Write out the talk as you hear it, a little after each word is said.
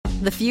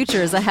The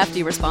future is a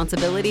hefty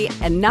responsibility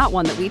and not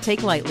one that we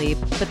take lightly.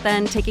 But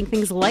then taking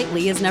things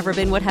lightly has never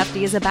been what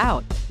Hefty is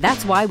about.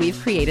 That's why we've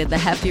created the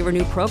Hefty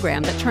Renew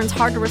program that turns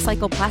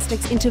hard-to-recycle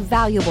plastics into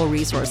valuable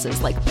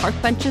resources like park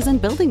benches and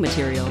building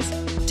materials.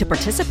 To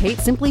participate,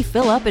 simply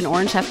fill up an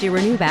orange Hefty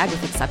Renew bag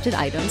with accepted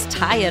items,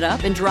 tie it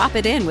up, and drop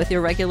it in with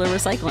your regular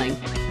recycling.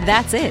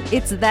 That's it.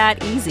 It's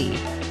that easy.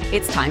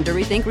 It's time to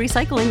rethink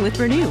recycling with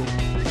Renew.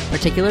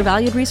 Particular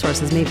valued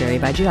resources may vary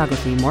by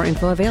geography. More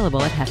info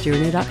available at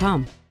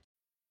heftyrenew.com.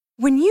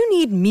 When you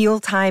need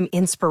mealtime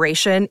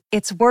inspiration,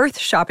 it's worth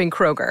shopping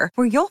Kroger,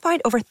 where you'll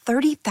find over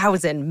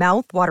 30,000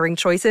 mouth-watering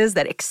choices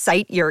that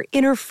excite your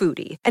inner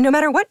foodie. And no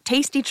matter what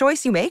tasty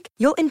choice you make,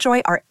 you'll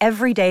enjoy our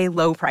everyday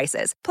low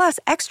prices, plus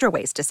extra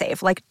ways to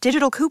save, like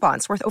digital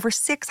coupons worth over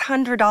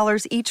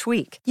 $600 each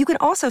week. You can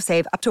also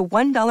save up to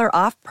 $1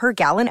 off per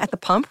gallon at the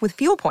pump with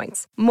fuel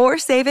points. More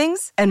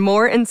savings and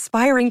more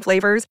inspiring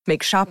flavors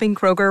make shopping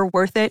Kroger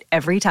worth it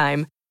every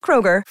time.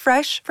 Kroger,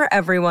 fresh for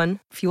everyone.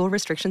 Fuel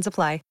restrictions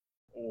apply.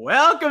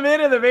 Welcome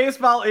into the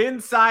Baseball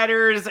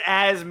Insiders,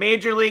 as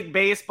Major League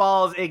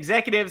Baseball's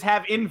executives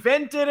have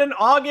invented an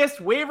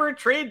August waiver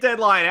trade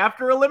deadline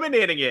after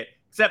eliminating it.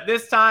 Except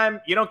this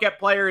time, you don't get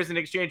players in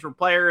exchange for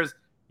players.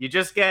 You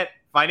just get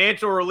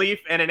financial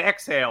relief and an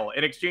exhale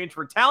in exchange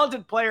for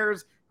talented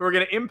players who are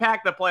going to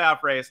impact the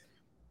playoff race.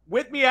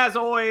 With me, as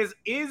always,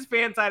 is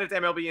FanSided's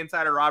MLB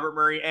insider Robert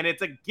Murray, and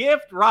it's a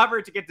gift,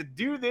 Robert, to get to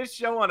do this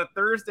show on a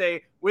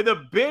Thursday with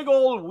a big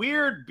old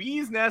weird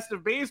bee's nest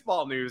of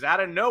baseball news out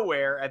of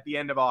nowhere at the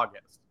end of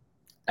August.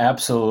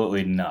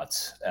 Absolutely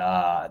nuts.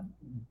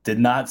 Did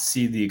not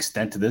see the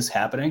extent of this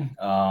happening.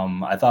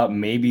 I thought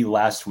maybe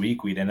last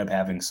week we'd end up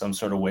having some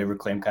sort of waiver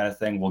claim kind of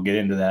thing. We'll get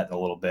into that in a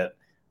little bit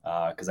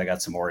because I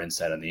got some more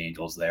insight on the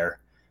Angels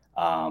there.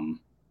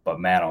 But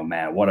man, oh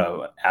man, what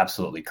a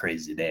absolutely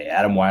crazy day.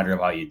 Adam Winder,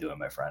 how you doing,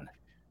 my friend?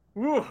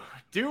 Ooh,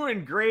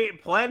 doing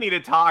great. Plenty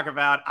to talk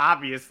about,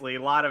 obviously.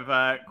 A lot of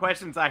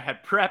questions I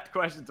had prepped,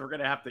 questions we're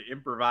going to have to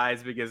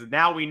improvise because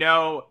now we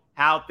know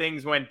how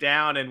things went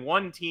down, and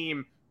one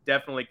team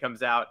definitely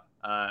comes out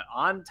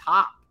on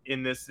top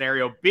in this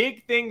scenario.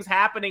 Big things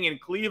happening in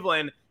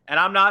Cleveland, and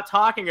I'm not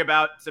talking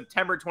about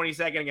September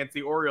 22nd against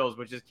the Orioles,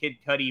 which is Kid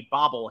Cudi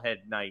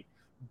bobblehead night.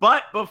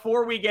 But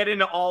before we get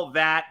into all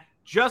that,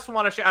 just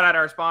want to shout out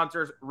our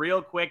sponsors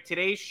real quick.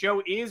 Today's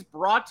show is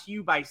brought to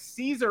you by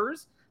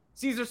Caesars.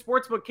 Caesars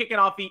Sportsbook kicking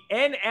off the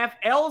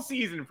NFL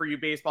season for you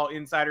Baseball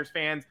Insiders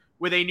fans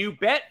with a new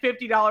bet,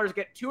 $50,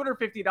 get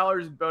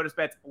 $250 in bonus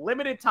bets,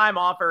 limited time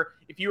offer.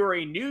 If you are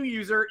a new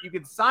user, you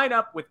can sign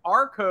up with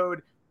our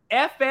code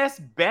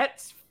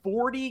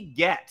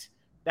FSBETS40GET.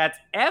 That's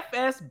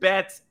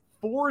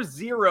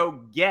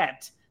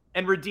FSBETS40GET.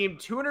 And redeem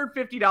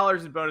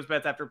 $250 in bonus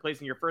bets after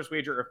placing your first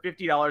wager of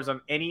 $50 on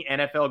any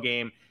NFL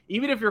game.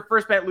 Even if your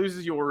first bet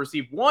loses, you will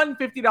receive one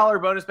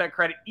 $50 bonus bet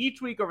credit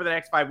each week over the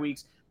next 5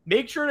 weeks.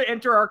 Make sure to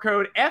enter our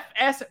code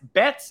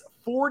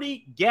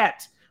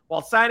FSBETS40GET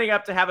while signing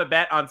up to have a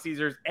bet on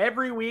Caesars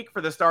every week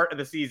for the start of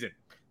the season.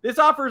 This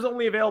offer is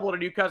only available to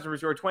new customers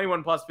who are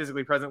 21 plus,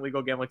 physically present,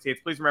 legal gambling states.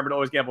 Please remember to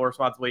always gamble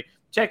responsibly.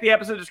 Check the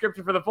episode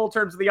description for the full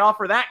terms of the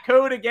offer. That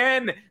code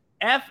again,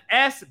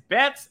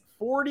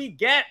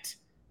 FSBETS40GET.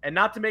 And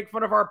not to make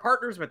fun of our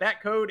partners, but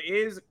that code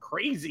is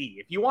crazy.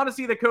 If you want to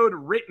see the code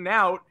written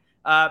out,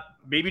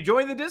 maybe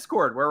join the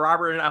Discord where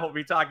Robert and I will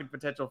be talking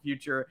potential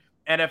future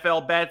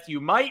NFL bets. You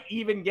might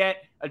even get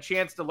a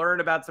chance to learn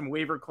about some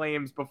waiver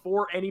claims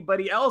before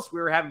anybody else.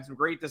 We were having some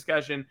great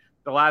discussion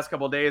the last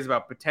couple of days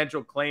about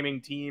potential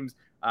claiming teams,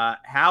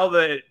 how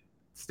the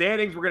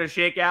standings were going to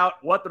shake out,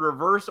 what the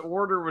reverse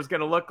order was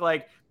going to look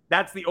like.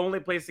 That's the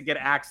only place to get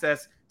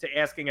access to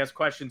asking us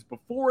questions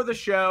before the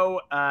show,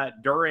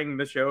 during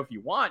the show. If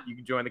you want, you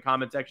can join the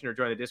comment section or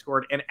join the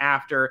Discord. And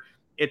after,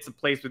 it's a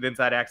place with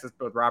inside access to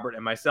both Robert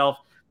and myself.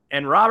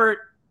 And Robert,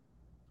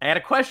 I had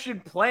a question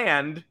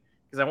planned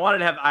because I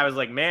was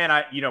like,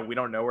 man, we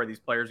don't know where these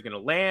players are going to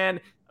land.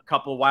 A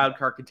couple of wild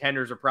card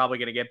contenders are probably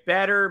going to get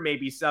better.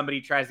 Maybe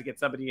somebody tries to get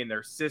somebody in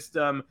their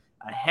system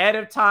ahead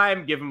of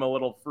time, give them a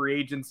little free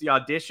agency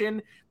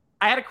audition.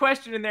 I had a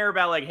question in there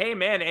about like, hey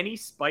man, any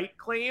spite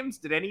claims?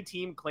 Did any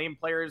team claim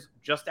players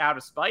just out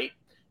of spite?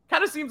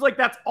 Kind of seems like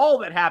that's all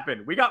that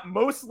happened. We got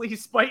mostly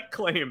spite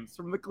claims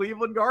from the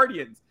Cleveland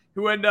Guardians,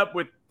 who end up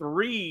with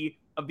 3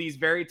 of these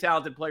very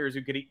talented players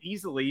who could have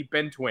easily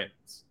been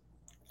twins.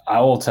 I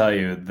will tell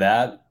you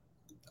that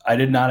I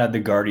did not have the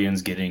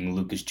Guardians getting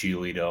Lucas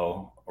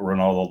Giolito,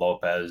 Ronaldo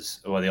Lopez.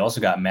 Well, they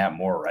also got Matt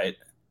Moore, right?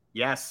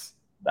 Yes.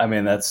 I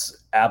mean,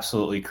 that's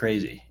absolutely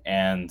crazy.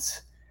 And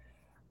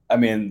I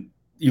mean,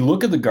 you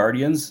look at the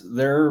Guardians,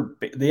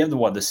 they have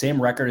the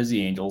same record as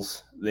the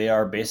Angels. They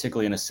are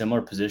basically in a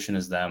similar position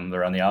as them.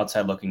 They're on the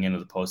outside looking into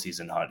the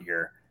postseason hunt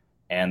here.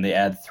 And they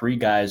add 3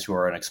 guys who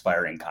are on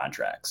expiring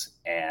contracts.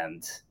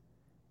 And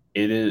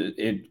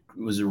it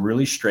was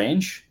really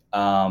strange.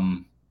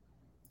 But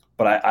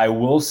I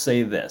will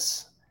say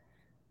this.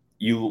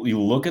 You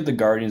look at the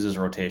Guardians'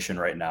 rotation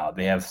right now.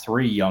 They have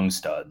 3 young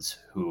studs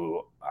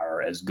who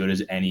are as good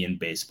as any in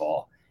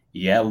baseball.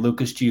 You add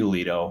Lucas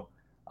Giolito.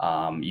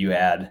 You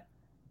add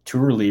two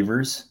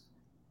relievers.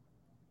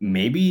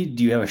 Maybe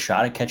do you have a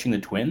shot at catching the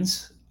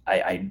Twins?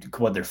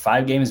 They're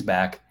 5 games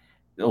back.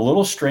 A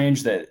little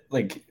strange that,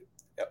 like,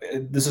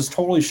 this is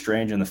totally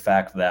strange in the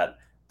fact that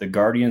the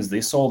Guardians,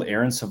 they sold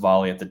Aaron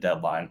Savali at the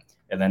deadline,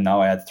 and then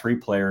now add 3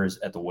 players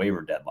at the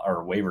waiver deadline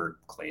or waiver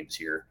claims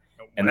here.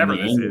 And Whatever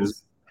then the this Angels,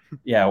 is.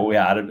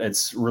 yeah,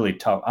 it's really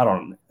tough.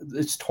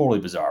 It's totally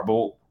bizarre,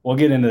 but we'll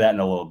get into that in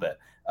a little bit.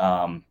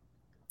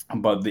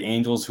 But the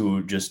Angels,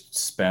 who just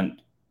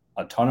spent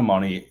a ton of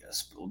money,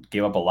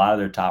 gave up a lot of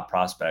their top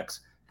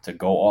prospects to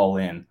go all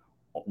in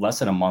less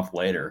than a month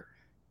later,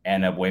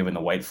 end up waving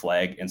the white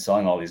flag and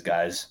selling all these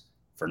guys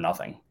for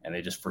nothing, and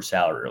they just for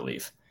salary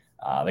relief.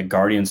 The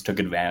Guardians took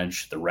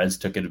advantage. The Reds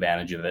took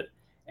advantage of it.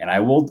 And I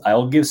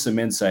will give some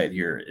insight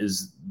here.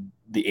 Is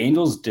the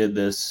Angels did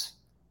this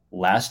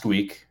last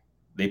week.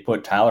 They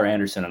put Tyler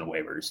Anderson on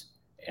waivers,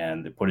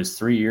 and they put his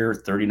 3-year,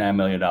 $39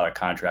 million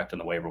contract on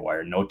the waiver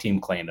wire. No team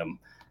claimed him.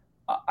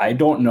 I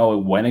don't know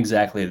when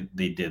exactly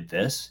they did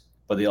this,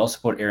 but they also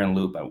put Aaron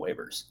Loop on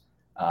waivers.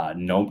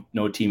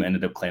 No team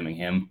ended up claiming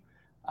him.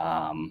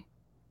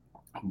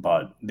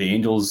 But the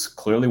Angels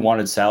clearly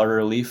wanted salary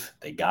relief.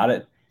 They got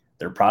it.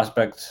 Their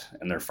prospect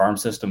and their farm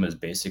system is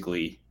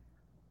basically,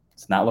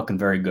 it's not looking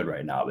very good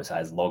right now,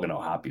 besides Logan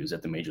O'Hoppe, who's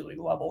at the major league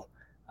level.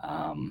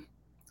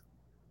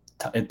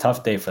 A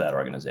tough day for that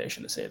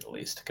organization, to say the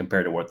least,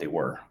 compared to what they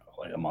were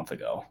like a month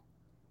ago.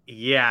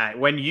 Yeah,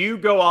 when you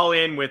go all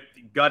in with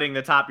gutting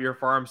the top of your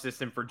farm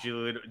system for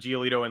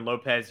Giolito and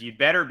Lopez, you'd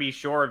better be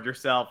sure of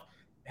yourself.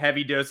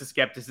 Heavy dose of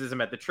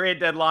skepticism at the trade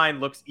deadline.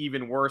 Looks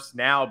even worse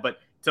now, but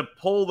to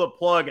pull the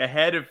plug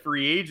ahead of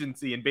free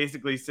agency and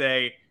basically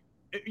say,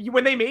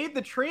 when they made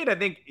the trade, I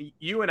think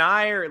you and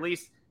I, or at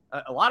least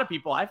a lot of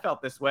people, I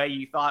felt this way.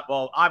 You thought,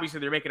 well, obviously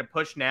they're making a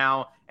push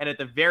now, and at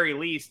the very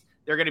least,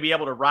 they're going to be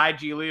able to ride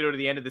Giolito to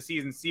the end of the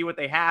season, see what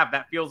they have.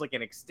 That feels like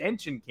an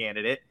extension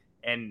candidate.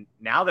 And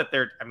now that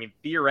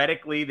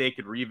theoretically they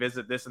could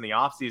revisit this in the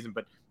offseason,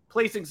 but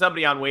placing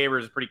somebody on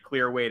waivers is a pretty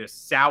clear way to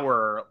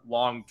sour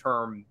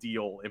long-term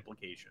deal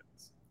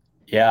implications.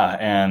 Yeah,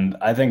 and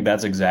I think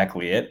that's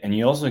exactly it. And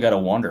you also got to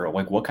wonder,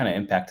 like, what kind of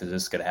impact is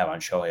this going to have on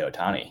Shohei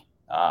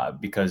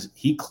Ohtani? Because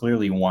he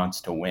clearly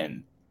wants to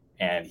win,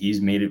 and he's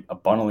made it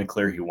abundantly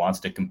clear he wants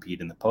to compete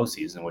in the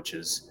postseason, which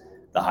is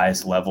the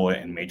highest level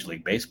in Major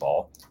League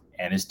Baseball.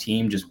 And his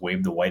team just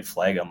waved the white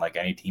flag unlike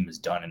any team has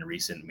done in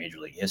recent Major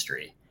League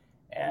history.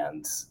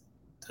 And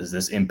does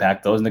this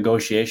impact those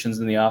negotiations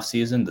in the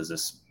offseason? Does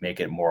this make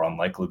it more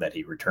unlikely that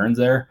he returns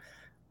there?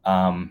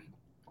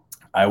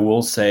 I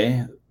will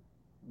say,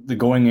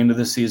 going into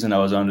this season, I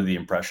was under the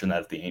impression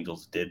that if the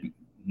Angels did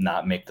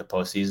not make the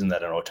postseason,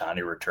 that an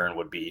Ohtani return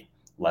would be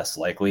less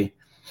likely.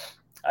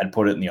 I'd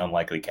put it in the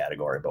unlikely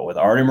category. But with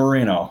Artie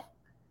Moreno,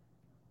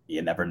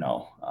 you never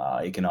know.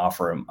 You can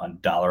offer him a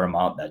dollar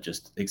amount that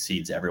just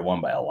exceeds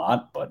everyone by a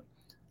lot, but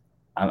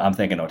I'm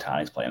thinking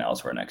Ohtani's playing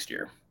elsewhere next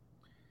year.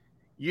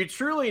 You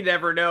truly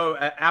never know.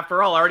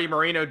 After all, Artie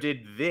Moreno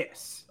did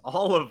this,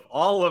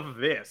 all of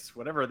this,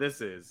 whatever this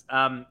is.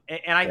 And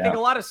I think a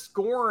lot of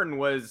scorn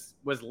was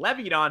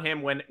levied on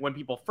him when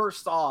people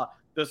first saw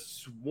the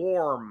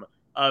swarm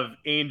of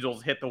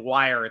Angels hit the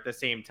wire at the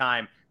same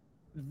time.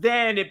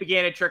 Then it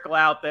began to trickle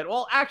out that,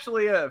 well,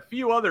 actually a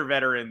few other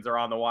veterans are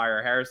on the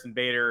wire. Harrison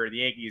Bader, the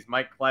Yankees,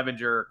 Mike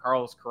Clevenger,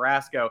 Carlos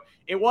Carrasco.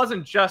 It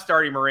wasn't just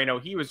Artie Moreno.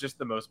 He was just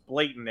the most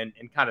blatant and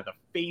kind of the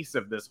face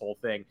of this whole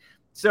thing.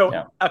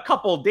 So a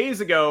couple of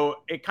days ago,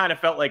 it kind of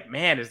felt like,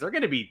 man, is there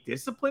going to be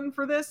discipline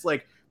for this?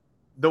 Like,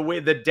 the way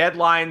the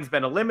deadline's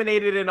been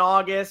eliminated in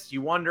August,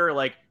 you wonder,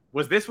 like,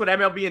 was this what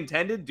MLB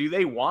intended? Do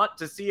they want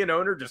to see an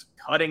owner just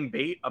cutting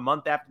bait a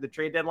month after the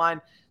trade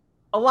deadline?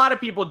 A lot of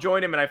people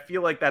join him, and I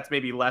feel like that's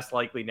maybe less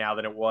likely now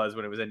than it was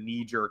when it was a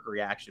knee-jerk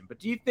reaction. But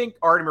do you think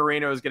Artie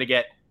Moreno is going to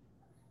get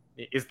 –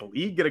 is the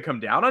league going to come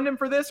down on him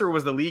for this, or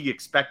was the league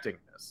expecting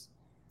this?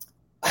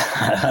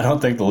 I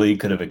don't think the league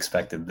could have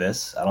expected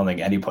this. I don't think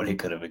anybody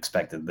could have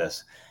expected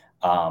this.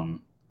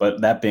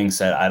 But that being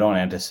said, I don't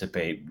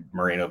anticipate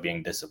Moreno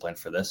being disciplined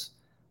for this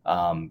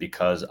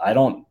because I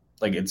don't –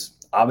 like, it's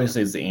 –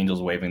 obviously it's the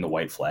Angels waving the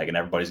white flag, and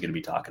everybody's going to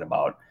be talking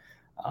about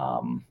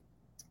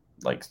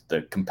like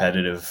the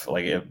competitive,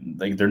 like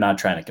they're not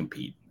trying to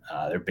compete.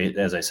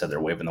 As I said, they're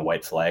waving the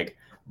white flag,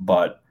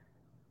 but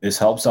this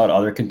helps out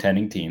other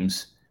contending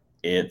teams.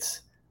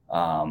 It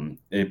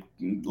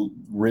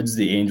rids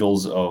the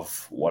Angels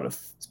of about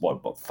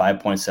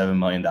 $5.7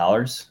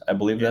 million. I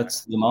believe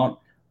that's the amount,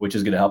 which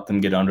is going to help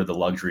them get under the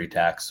luxury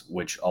tax,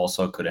 which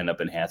also could end up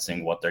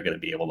enhancing what they're going to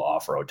be able to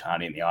offer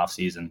Ohtani in the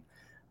offseason.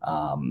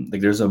 Like,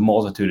 there's a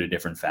multitude of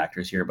different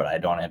factors here, but I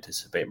don't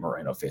anticipate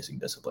Moreno facing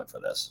discipline for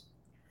this.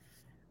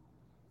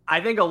 I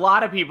think a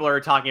lot of people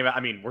are talking about, I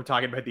mean, we're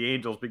talking about the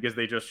Angels because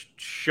they just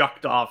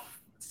shucked off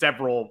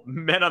several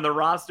men on the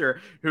roster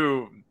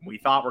who we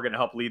thought were going to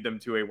help lead them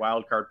to a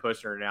wild card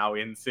push are now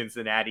in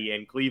Cincinnati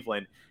and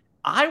Cleveland.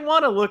 I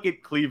want to look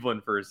at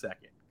Cleveland for a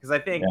second because I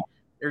think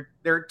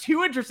there are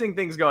two interesting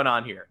things going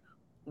on here.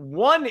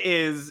 One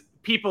is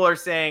people are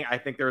saying, I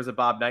think there was a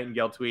Bob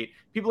Nightingale tweet,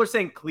 people are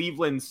saying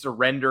Cleveland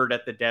surrendered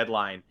at the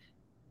deadline.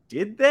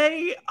 did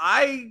they?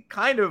 I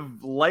kind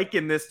of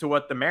liken this to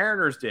what the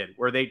Mariners did,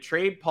 where they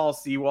trade Paul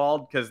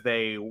Sewald because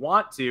they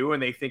want to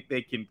and they think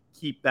they can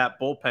keep that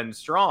bullpen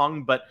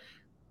strong, but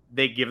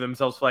they give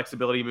themselves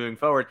flexibility moving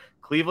forward.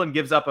 Cleveland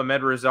gives up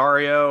Amed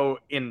Rosario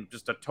in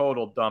just a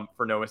total dump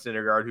for Noah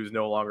Syndergaard, who's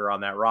no longer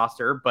on that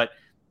roster. But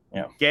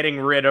getting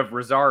rid of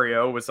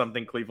Rosario was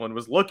something Cleveland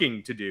was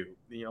looking to do.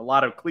 A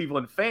lot of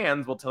Cleveland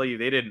fans will tell you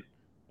they didn't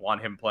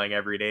want him playing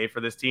every day for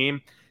this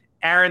team.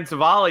 Aaron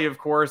Savali, of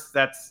course,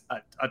 that's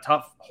a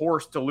tough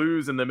horse to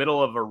lose in the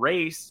middle of a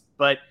race,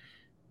 but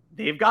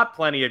they've got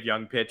plenty of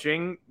young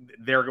pitching.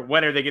 They're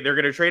going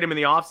to trade him in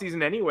the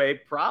offseason anyway,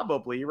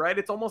 probably, right?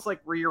 It's almost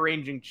like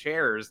rearranging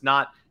chairs,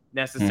 not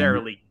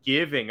necessarily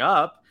giving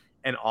up.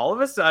 And all of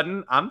a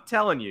sudden, I'm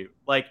telling you,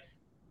 like,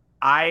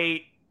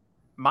 my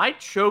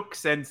choke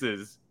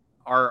senses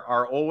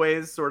are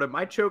always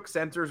my choke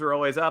sensors are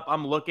always up.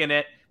 I'm looking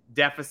at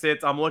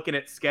deficits. I'm looking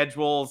at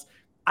schedules.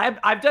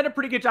 I've done a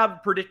pretty good job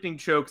of predicting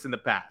chokes in the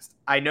past.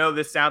 I know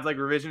this sounds like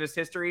revisionist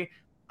history.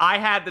 I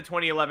had the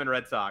 2011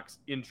 Red Sox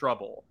in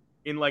trouble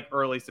in like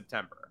early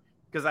September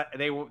because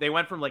they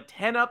went from like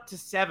 10 up to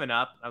 7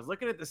 up. I was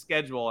looking at the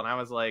schedule and I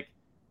was like,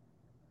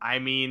 I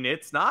mean,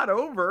 it's not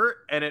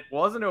over, and it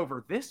wasn't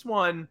over. This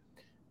one,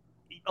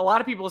 a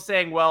lot of people are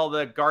saying, well,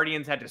 the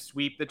Guardians had to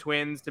sweep the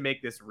Twins to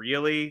make this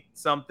really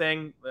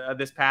something.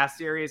 This past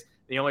series,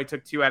 they only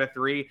took 2 out of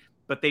 3,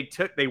 but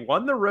they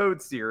won the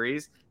road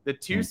series. The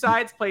two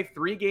sides play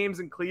 3 games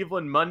in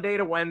Cleveland Monday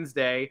to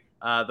Wednesday,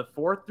 the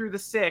 4th through the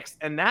 6th,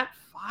 and that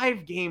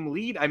 5-game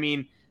lead. I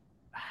mean,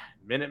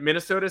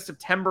 Minnesota's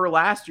September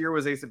last year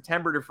was a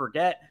September to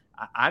forget.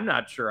 I'm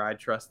not sure I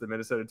trust the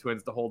Minnesota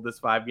Twins to hold this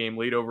 5-game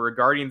lead over a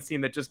Guardians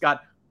team that just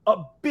got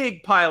a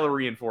big pile of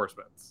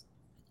reinforcements.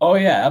 Oh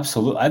yeah,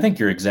 absolutely. I think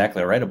you're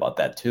exactly right about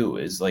that too.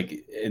 Is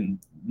like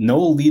no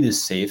lead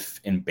is safe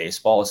in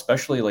baseball,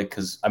 especially like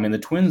because I mean the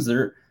Twins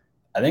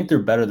I think they're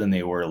better than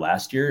they were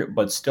last year,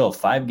 but still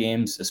 5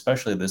 games,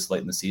 especially this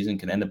late in the season,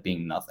 can end up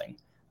being nothing.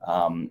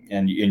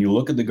 And you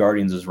look at the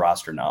Guardians'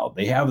 roster now;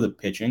 they have the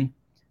pitching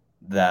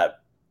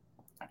that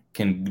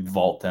can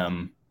vault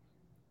them.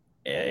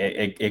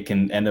 It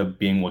can end up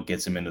being what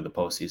gets them into the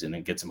postseason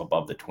and gets them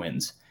above the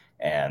Twins.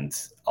 And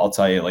I'll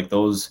tell you, like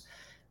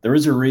there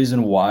is a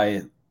reason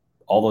why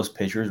all those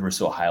pitchers were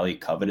so highly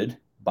coveted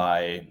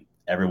by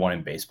everyone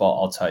in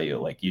baseball. I'll tell you,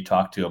 like you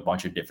talk to a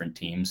bunch of different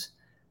teams,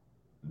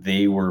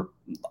 they were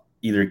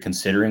either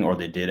considering or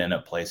they did end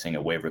up placing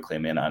a waiver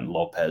claim in on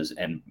Lopez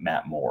and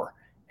Matt Moore.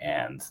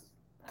 And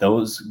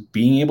those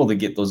being able to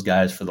get those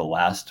guys for the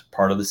last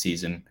part of the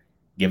season,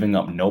 giving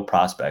up no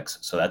prospects,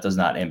 so that does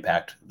not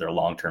impact their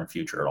long-term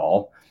future at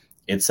all.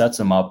 It sets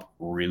them up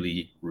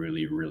really,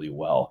 really, really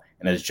well.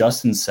 And as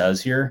Justin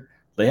says here,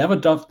 they have a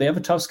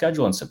tough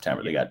schedule in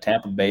September. They got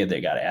Tampa Bay,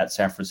 they got at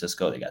San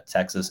Francisco, they got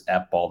Texas,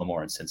 at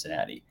Baltimore, and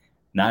Cincinnati.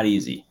 Not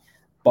easy,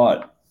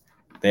 but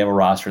they have a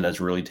roster that's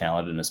really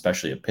talented, and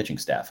especially a pitching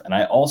staff. And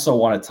I also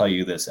want to tell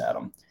you this,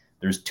 Adam.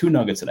 There's 2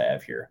 nuggets that I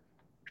have here.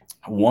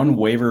 One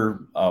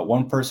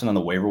person on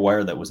the waiver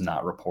wire that was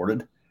not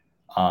reported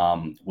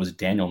was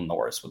Daniel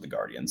Norris with the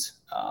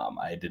Guardians.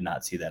 I did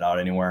not see that out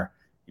anywhere.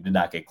 He did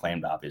not get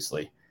claimed,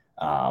 obviously.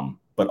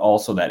 But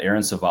also that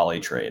Aaron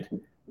Savali trade,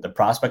 the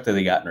prospect that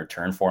they got in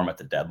return for him at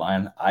the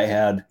deadline. I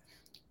had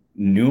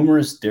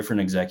numerous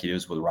different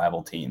executives with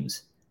rival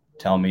teams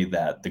tell me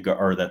that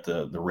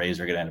the Rays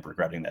are going to end up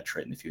regretting that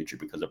trade in the future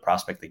because the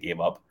prospect they gave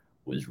up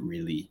was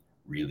really,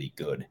 really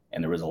good.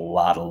 And there was a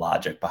lot of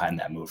logic behind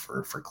that move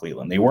for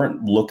Cleveland. They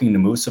weren't looking to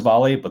move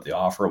Savali, but the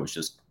offer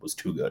was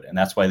too good. And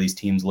that's why these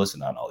teams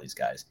listen on all these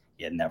guys.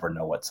 You never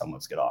know what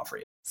someone's going to offer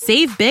you.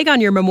 Save big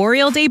on your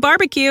Memorial Day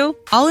barbecue,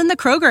 all in the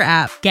Kroger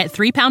app. Get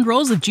 3-pound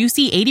rolls of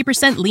juicy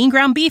 80% lean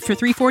ground beef for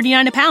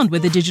 $3.49 a pound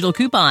with a digital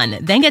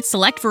coupon. Then get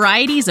select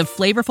varieties of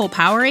flavorful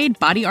Powerade,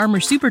 Body Armor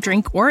Super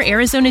Drink, or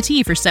Arizona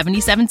tea for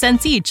 77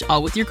 cents each,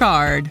 all with your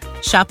card.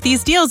 Shop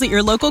these deals at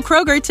your local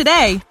Kroger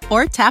today,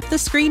 or tap the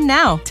screen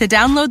now to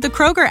download the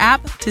Kroger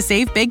app to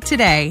save big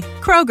today.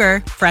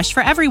 Kroger, fresh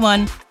for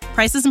everyone.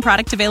 Prices and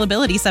product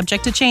availability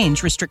subject to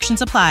change.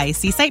 Restrictions apply.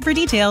 See site for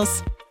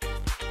details.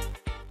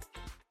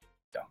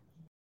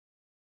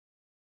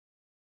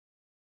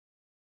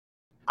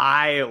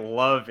 I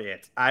love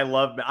it. I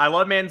love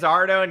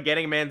Manzardo, and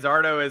getting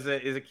Manzardo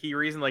is a key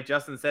reason, like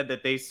Justin said,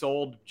 that they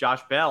sold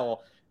Josh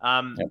Bell.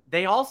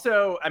 They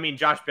also, I mean,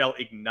 Josh Bell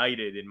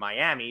ignited in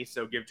Miami,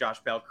 so give Josh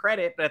Bell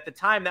credit. But at the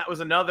time, that was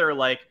another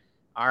like,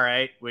 all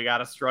right, we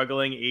got a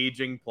struggling,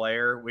 aging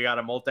player. We got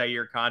a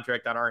multi-year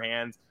contract on our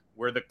hands.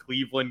 We're the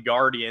Cleveland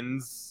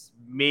Guardians.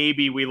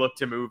 Maybe we look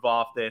to move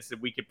off this,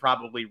 and we could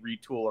probably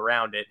retool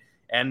around it.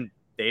 And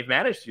they've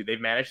managed to.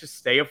 They've managed to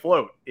stay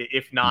afloat,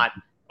 if not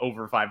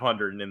over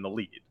 500 and in the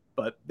lead,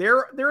 but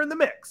they're in the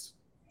mix.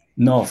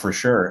 No, for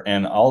sure.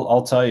 And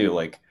I'll tell you,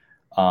 like,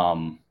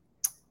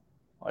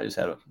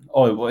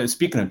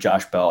 speaking of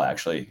Josh Bell,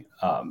 actually,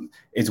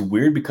 it's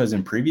weird because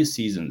in previous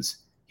seasons,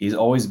 he's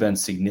always been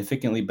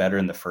significantly better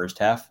in the first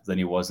half than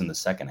he was in the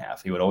second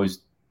half. He would always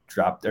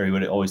he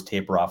would always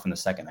taper off in the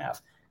second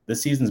half.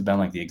 This season's been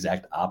like the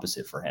exact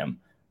opposite for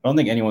him. I don't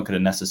think anyone could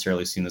have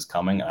necessarily seen this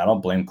coming. I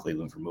don't blame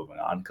Cleveland for moving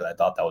on because I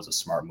thought that was a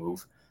smart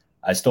move.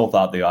 I still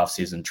thought the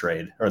offseason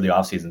trade or the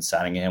offseason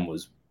signing him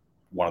was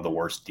one of the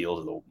worst deals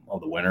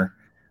of the winter.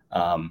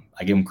 I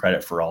give him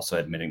credit for also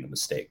admitting the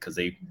mistake because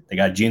they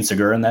got Gene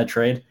Segura in that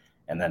trade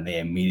and then they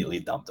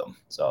immediately dumped him.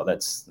 So that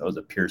was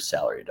a pure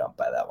salary dump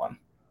by that one.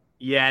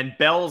 Yeah, and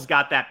Bell's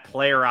got that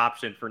player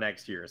option for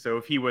next year. So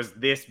if he was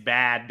this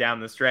bad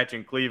down the stretch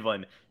in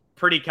Cleveland,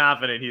 pretty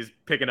confident he's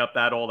picking up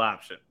that old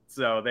option.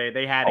 So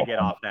they had to get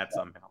off that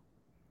somehow.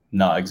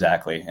 No,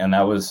 exactly. And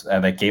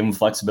that gave him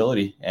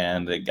flexibility,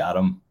 and it got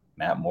him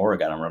Matt Moore,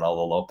 got him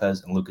Ronaldo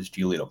Lopez and Lucas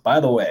Giolito.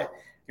 By the way,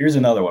 here's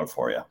another one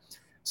for you.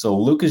 So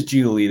Lucas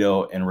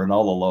Giolito and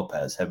Ronaldo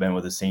Lopez have been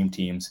with the same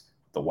teams,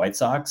 the White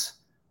Sox,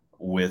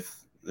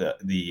 with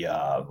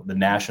the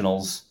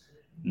Nationals,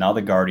 now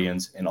the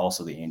Guardians, and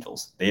also the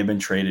Angels. They have been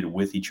traded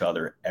with each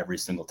other every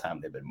single time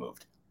they've been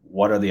moved.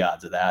 What are the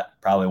odds of that?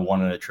 Probably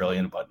 1 in a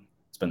trillion, but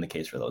it's been the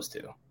case for those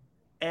two.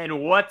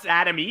 And what's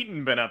Adam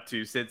Eaton been up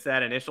to since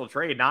that initial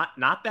trade?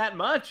 Not that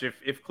much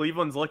if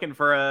Cleveland's looking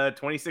for a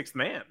 26th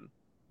man.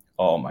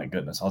 Oh, my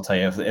goodness. I'll tell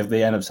you, if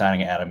they end up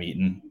signing Adam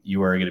Eaton,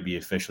 you are going to be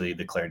officially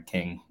declared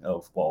king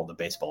of, the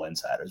baseball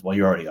insiders. Well,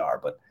 you already are,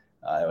 but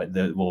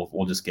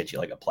we'll just get you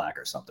like a plaque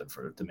or something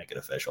to make it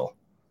official.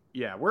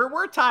 Yeah,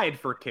 we're tied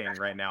for king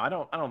right now. I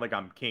don't think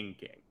I'm king.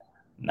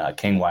 Nah,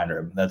 King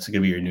Weiner. That's going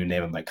to be your new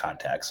name in my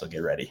contacts, so get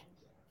ready.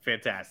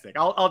 Fantastic.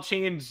 I'll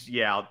change.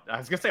 Yeah, I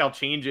was gonna say I'll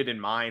change it in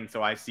mine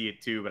so I see it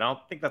too, but I don't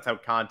think that's how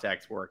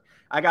contacts work.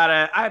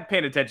 I'm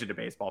paying attention to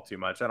baseball too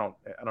much. I don't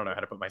know how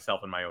to put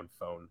myself in my own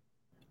phone.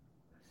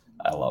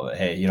 I love it.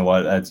 Hey, you know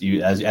what? That's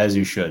you as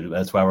you should.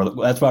 That's why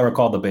we're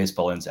called the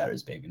baseball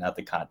insiders, baby, not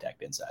the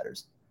contact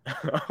insiders.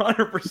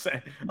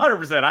 100%.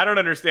 I don't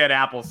understand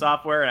Apple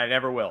software, and I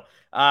never will.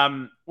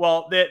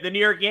 Well, the New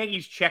York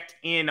Yankees checked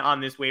in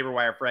on this waiver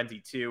wire frenzy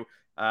too.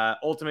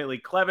 Ultimately,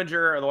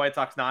 Clevenger or the White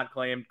Sox not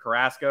claimed.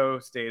 Carrasco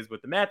stays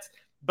with the Mets,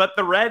 but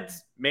the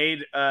Reds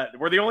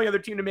were the only other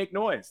team to make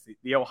noise.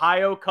 The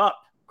Ohio Cup,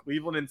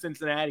 Cleveland and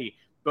Cincinnati,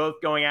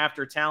 both going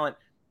after talent.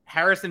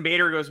 Harrison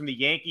Bader goes from the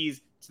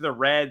Yankees to the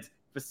Reds,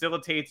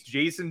 facilitates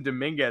Jason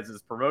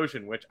Dominguez's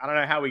promotion, which I don't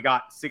know how we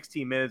got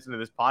 16 minutes into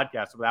this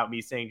podcast without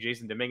me saying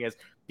Jason Dominguez.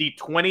 The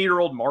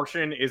 20-year-old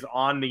Martian is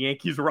on the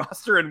Yankees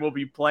roster and will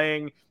be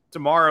playing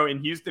tomorrow in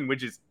Houston,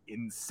 which is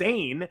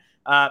insane.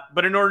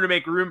 But in order to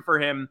make room for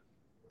him,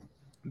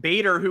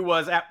 Bader, who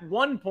was at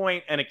one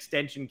point an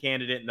extension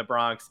candidate in the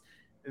Bronx,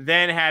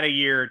 then had a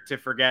year to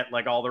forget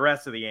like all the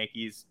rest of the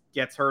Yankees,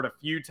 gets hurt a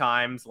few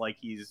times like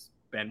he's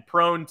been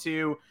prone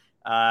to.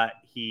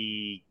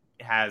 He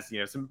has,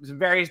 some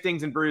various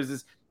dings and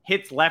bruises,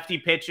 hits lefty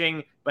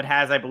pitching, but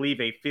has, I believe,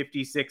 a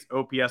 56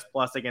 OPS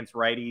plus against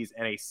righties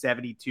and a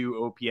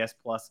 72 OPS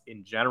plus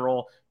in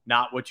general.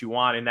 Not what you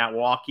want in that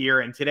walk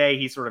year. And today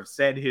he sort of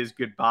said his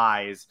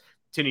goodbyes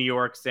to New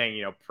York,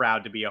 saying,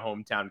 proud to be a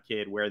hometown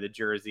kid, wear the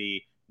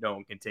jersey. No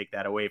one can take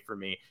that away from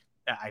me.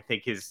 I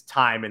think his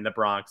time in the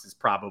Bronx is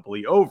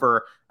probably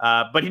over.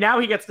 But now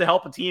he gets to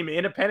help a team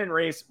in a pennant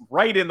race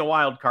right in the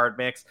wild card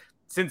mix.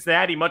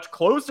 Cincinnati much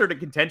closer to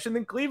contention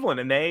than Cleveland,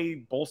 and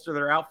they bolster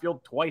their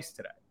outfield twice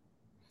today.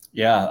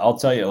 Yeah, I'll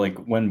tell you, like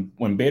when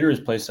Bader is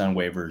placed on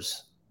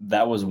waivers,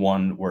 that was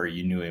one where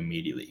you knew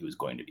immediately he was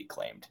going to be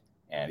claimed.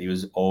 And he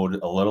was owed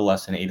a little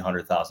less than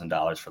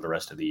 $800,000 for the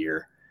rest of the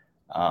year.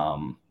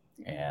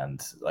 And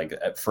like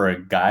for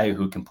a guy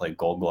who can play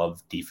Gold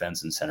Glove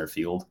defense in center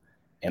field,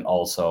 and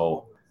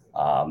also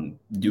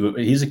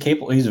he's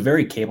a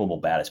very capable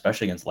bat,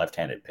 especially against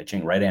left-handed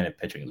pitching. Right-handed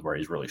pitching is where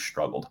he's really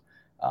struggled.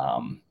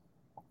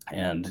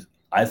 And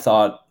I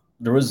thought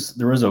there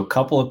was a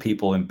couple of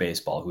people in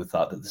baseball who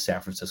thought that the San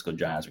Francisco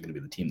Giants were going to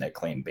be the team that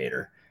claimed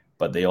Bader,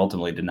 but they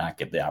ultimately did not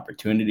get the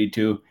opportunity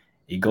to.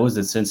 He goes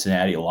to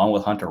Cincinnati along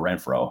with Hunter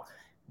Renfroe,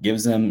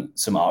 gives them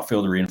some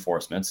outfield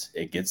reinforcements.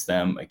 It gets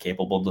them a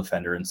capable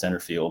defender in center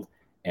field.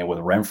 And with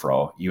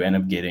Renfroe, you end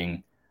up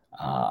getting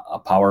a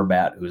power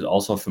bat who's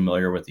also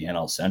familiar with the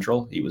NL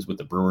Central. He was with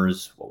the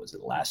Brewers,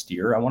 last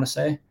year, I want to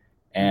say.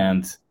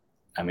 And,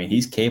 I mean,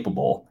 he's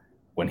capable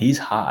when he's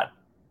hot.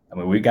 I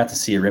mean, we got to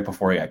see it right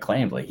before he got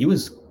claimed. Like, he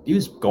was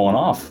going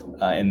off.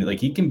 And, like,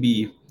 he can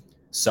be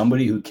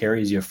somebody who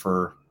carries you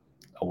for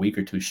a week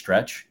or two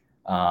stretch.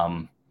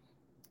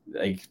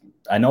 Like,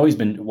 I know he's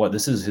been,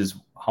 this is his,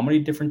 how many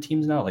different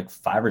teams now? Like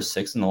 5 or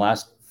 6 in the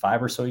last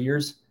 5 or so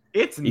years?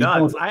 It's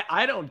nuts.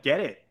 I don't get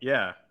it.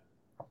 Yeah.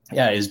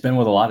 Yeah, he's been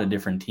with a lot of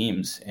different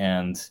teams.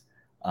 And,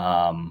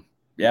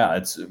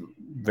 it's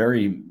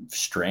very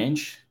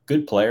strange.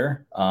 Good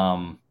player.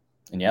 And,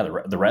 yeah,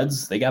 the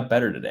Reds, they got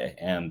better today.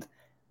 And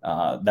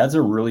that's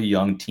a really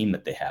young team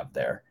that they have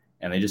there.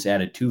 And they just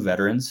added 2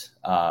 veterans.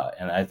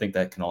 And I think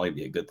that can only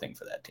be a good thing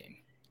for that team.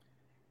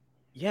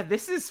 Yeah,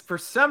 for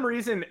some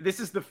reason,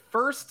 this is the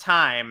first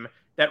time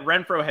that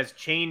Renfroe has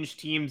changed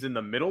teams in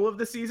the middle of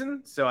the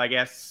season. So I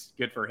guess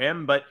good for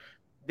him. But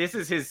this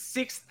is his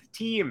 6th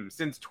team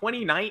since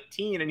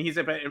 2019. And he's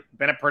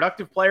been a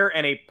productive player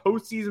and a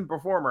postseason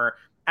performer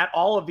at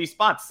all of these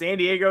spots. San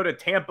Diego to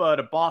Tampa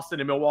to Boston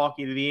to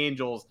Milwaukee to the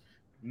Angels.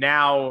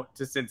 now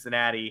to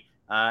Cincinnati.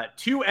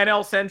 Two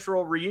NL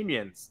Central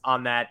reunions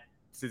on that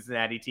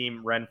Cincinnati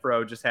team.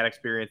 Renfroe just had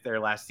experience there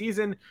last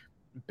season.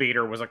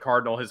 Bader was a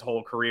Cardinal his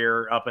whole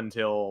career up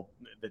until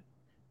the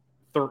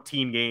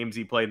 13 games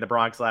he played in the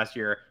Bronx last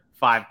year,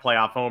 5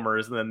 playoff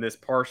homers, and then this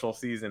partial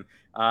season.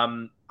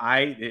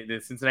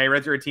 The Cincinnati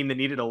Reds are a team that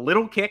needed a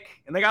little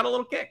kick, and they got a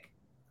little kick.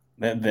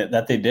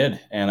 That they did.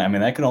 And I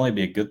mean, that can only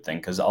be a good thing,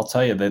 because I'll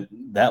tell you that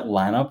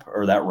lineup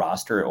or that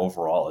roster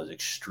overall is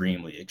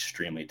extremely,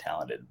 extremely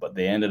talented. But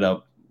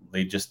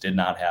they just did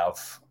not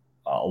have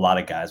a lot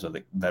of guys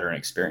with veteran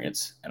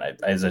experience. And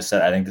as I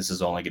said, I think this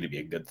is only going to be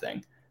a good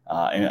thing.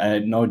 And I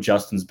know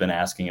Justin's been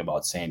asking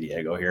about San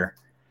Diego here.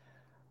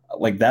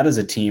 Like, that is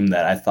a team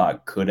that I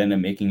thought could end up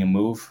making a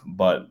move,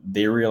 but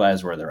they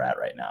realize where they're at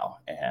right now.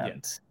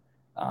 And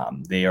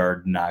they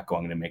are not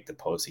going to make the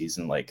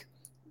postseason. Like,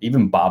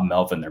 even Bob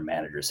Melvin, their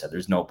manager, said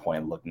there's no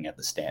point in looking at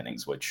the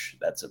standings, which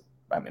that's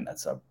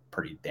a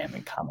pretty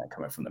damning comment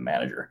coming from the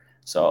manager.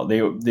 So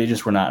they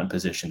just were not in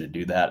position to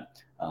do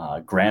that.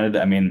 Granted,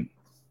 I mean,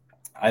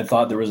 I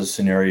thought there was a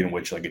scenario in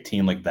which like a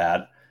team like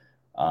that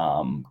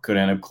could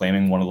end up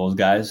claiming one of those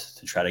guys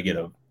to try to get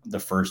the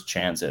first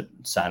chance at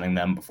signing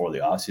them before the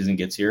offseason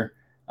gets here.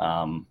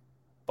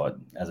 But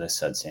as I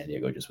said, San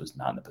Diego just was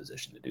not in a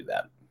position to do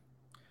that.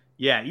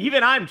 Yeah,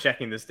 even I'm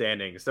checking the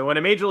standings. So when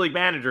a major league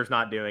manager's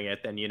not doing it,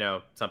 then,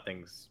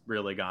 something's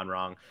really gone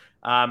wrong.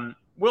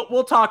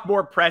 We'll talk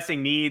more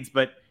pressing needs,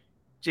 but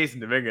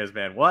Jason Dominguez,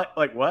 man, what?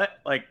 Like, what?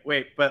 Like,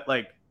 wait, but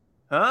like,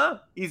 huh?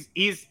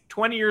 He's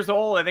 20 years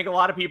old. I think a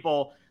lot of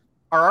people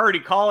are already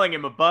calling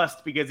him a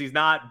bust because he's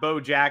not Bo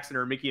Jackson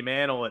or Mickey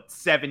Mantle at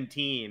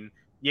 17.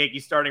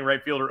 Yankees starting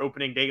right fielder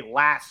opening day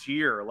last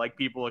year, like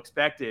people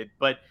expected,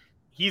 but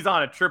he's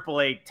on a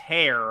AAA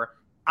tear.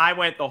 I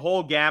went the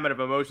whole gamut of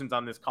emotions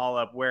on this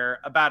call-up, where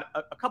about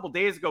a couple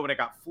days ago when it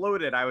got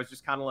floated, I was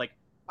just kind of like,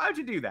 why would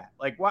you do that?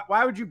 Like,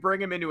 why would you bring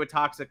him into a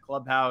toxic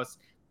clubhouse?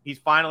 He's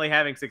finally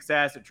having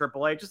success at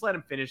AAA. Just let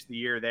him finish the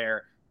year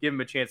there. Give him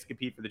a chance to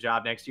compete for the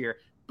job next year.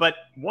 But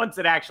once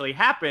it actually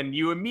happened,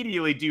 you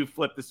immediately do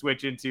flip the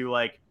switch into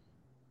like,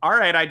 all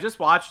right, I just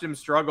watched him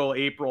struggle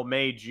April,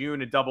 May,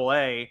 June at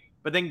AA.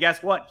 But then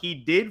guess what? He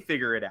did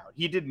figure it out.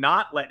 He did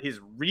not let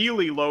his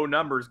really low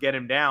numbers get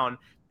him down.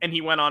 And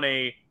he had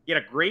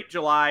a great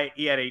July.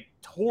 He had a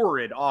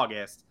torrid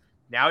August.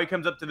 Now he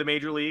comes up to the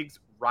major leagues,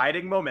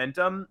 riding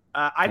momentum.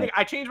 I think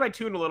I changed my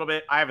tune a little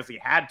bit. I obviously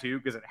had to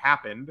because it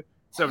happened.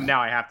 So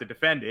now I have to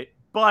defend it.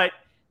 But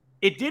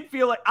it did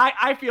feel like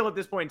I feel at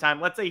this point in time,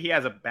 let's say he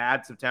has a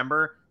bad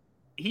September.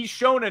 He's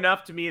shown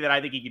enough to me that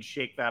I think he could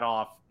shake that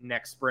off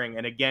next spring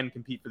and again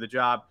compete for the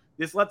job.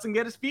 This lets him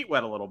get his feet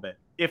wet a little bit,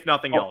 if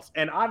nothing else.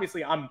 And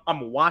obviously, I'm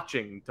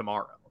watching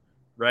tomorrow,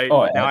 right?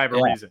 Now I have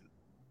a reason.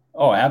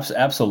 Oh,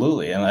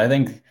 absolutely. And I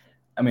think,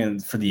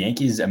 for the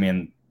Yankees,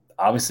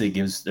 obviously it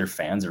gives their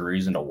fans a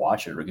reason to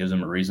watch it, or gives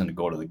them a reason to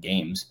go to the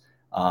games.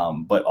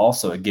 But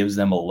also it gives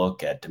them a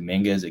look at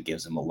Dominguez. It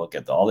gives them a look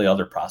at all the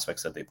other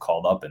prospects that they've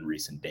called up in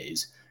recent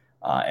days.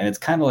 And it's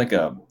kind of like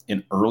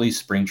an early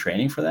spring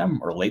training for them,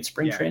 or late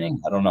spring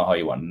training. I don't know how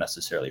you want to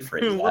necessarily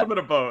phrase that. A little bit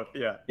of both.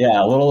 Yeah.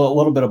 Yeah. A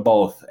little bit of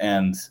both.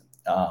 And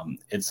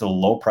it's a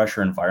low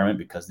pressure environment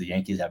because the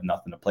Yankees have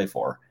nothing to play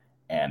for.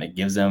 And it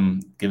gives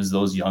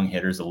those young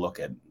hitters a look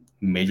at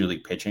major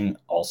league pitching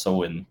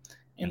also in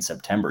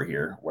September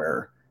here,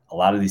 where a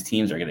lot of these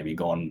teams are going to be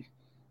going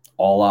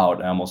all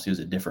out. I almost use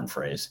a different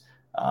phrase.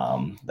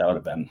 That would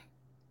have been,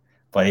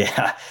 but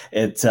yeah,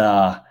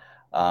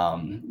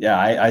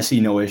 I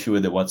see no issue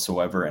with it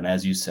whatsoever. And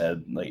as you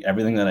said, like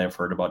everything that I've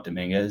heard about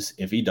Dominguez,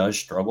 if he does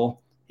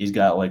struggle, he's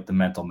got like the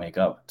mental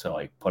makeup to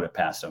like put it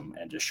past him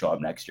and just show up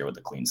next year with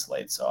a clean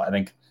slate. So I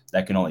think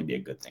that can only be a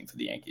good thing for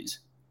the Yankees.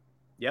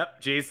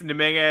 Yep. Jason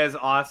Dominguez,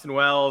 Austin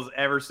Wells,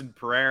 Everson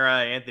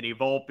Pereira, Anthony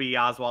Volpe,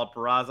 Oswald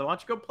Peraza. Why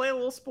don't you go play a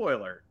little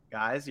spoiler,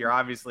 guys? You're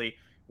obviously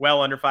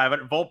well under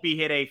 500. Volpe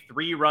hit a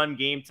 3-run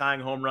game-tying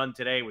home run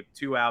today with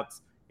 2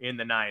 outs in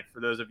the 9th. For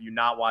those of you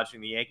not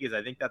watching the Yankees,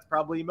 I think that's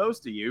probably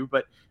most of you,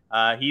 but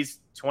he's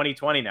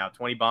 20-20 now,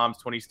 20 bombs,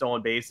 20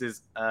 stolen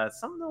bases.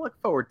 Something to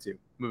look forward to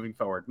moving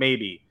forward,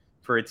 maybe,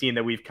 for a team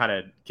that we've kind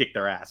of kicked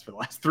their ass for the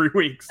last 3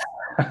 weeks.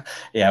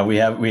 Yeah, we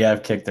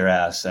have kicked their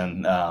ass.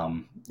 And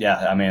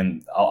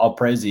I'll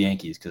praise the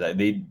Yankees because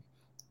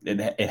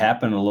it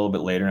happened a little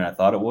bit later than I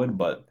thought it would,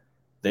 but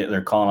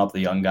they're calling up the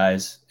young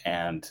guys,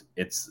 and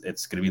it's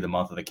going to be the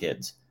month of the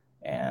kids,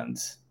 and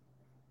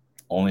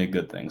only a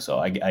good thing. So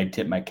I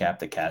tip my cap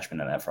to Cashman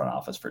and that front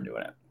office for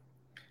doing it.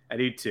 I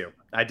do too.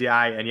 And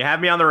you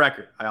have me on the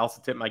record. I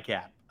also tip my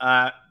cap.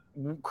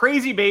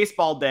 Crazy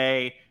baseball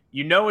day.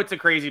 It's a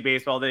crazy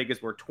baseball day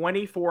because we're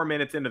 24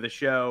 minutes into the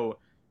show.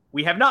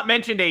 We have not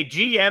mentioned a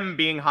GM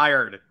being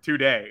hired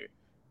today.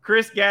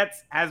 Chris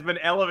Getz has been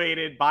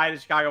elevated by the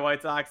Chicago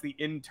White Sox. The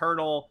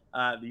internal,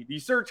 the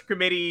search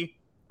committee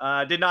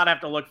did not have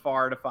to look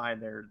far to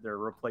find their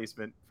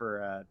replacement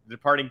for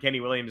departing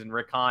Kenny Williams and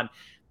Rick Hahn.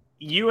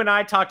 You and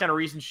I talked on a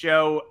recent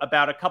show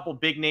about a couple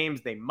big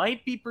names they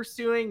might be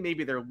pursuing.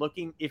 Maybe they're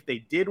looking, if they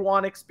did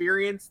want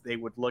experience, they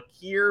would look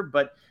here.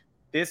 But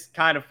this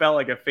kind of felt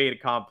like a fait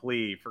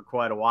accompli for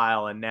quite a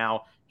while. And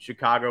now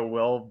Chicago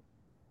will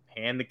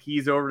hand the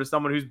keys over to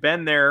someone who's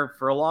been there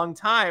for a long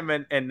time.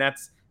 And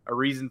that's a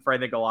reason for, I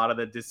think, a lot of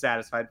the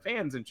dissatisfied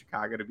fans in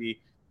Chicago to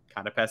be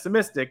kind of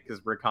pessimistic,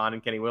 because Rick Hahn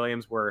and Kenny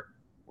Williams were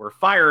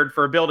fired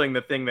for building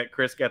the thing that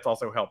Chris Getz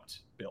also helped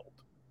build.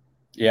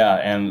 Yeah,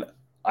 and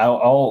I'm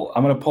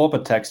going to pull up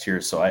a text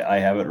here so I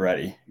have it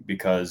ready,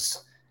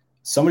 because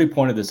somebody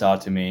pointed this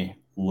out to me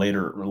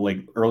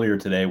earlier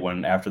today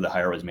after the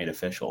hire was made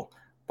official.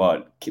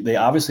 But they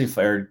obviously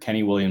fired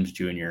Kenny Williams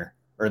Jr.,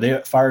 or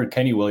they fired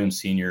Kenny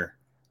Williams Sr.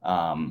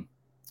 Along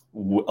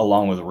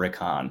with Rick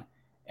Hahn.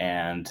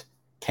 And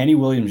Kenny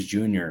Williams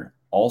Jr.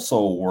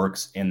 also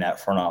works in that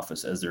front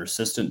office as their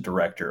assistant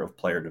director of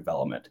player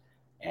development.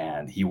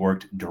 And he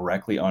worked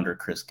directly under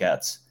Chris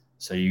Getz.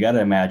 So you got to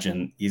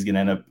imagine he's going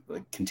to end up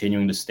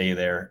continuing to stay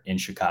there in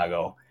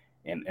Chicago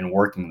and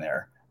working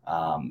there.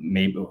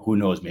 Maybe, who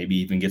knows, maybe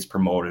even gets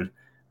promoted.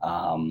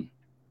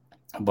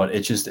 But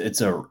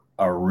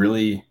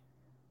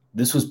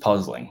this was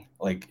puzzling,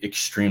 like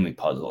extremely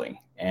puzzling.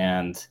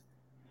 And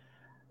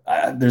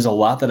there's a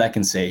lot that I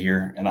can say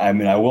here. And I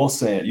mean, I will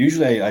say it.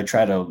 Usually I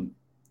try to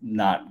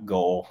not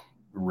go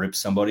rip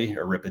somebody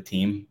or rip a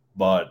team,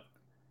 but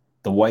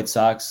the White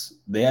Sox,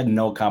 they had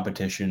no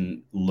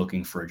competition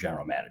looking for a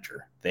general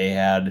manager. They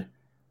had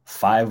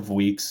 5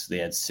 weeks, they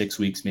had 6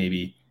 weeks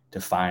maybe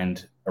to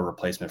find a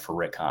replacement for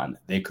Rick Hahn.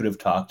 They could have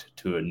talked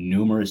to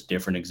numerous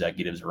different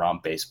executives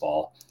around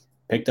baseball,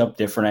 picked up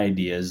different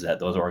ideas that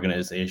those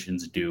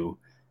organizations do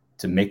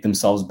to make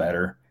themselves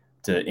better,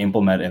 to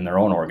implement in their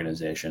own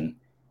organization.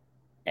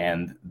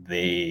 And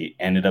they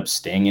ended up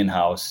staying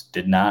in-house,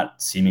 did not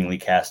seemingly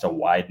cast a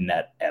wide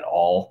net at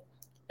all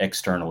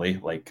externally.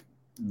 Like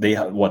they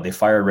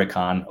fired Rick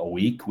Hahn a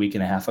week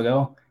and a half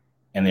ago,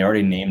 and they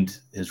already named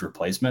his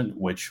replacement,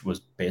 which was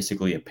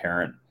basically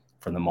apparent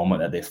from the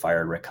moment that they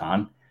fired Rick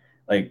Hahn.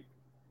 Like,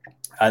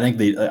 I think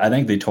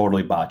they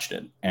totally botched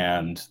it.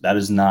 And that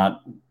is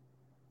not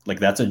like,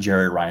 that's a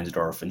Jerry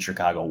Reinsdorf and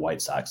Chicago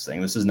White Sox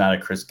thing. This is not a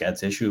Chris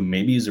Getz issue.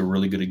 Maybe he's a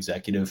really good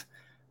executive.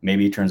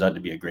 Maybe he turns out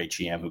to be a great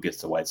GM who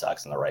gets the White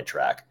Sox on the right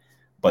track.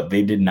 But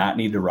they did not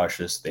need to rush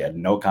this. They had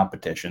no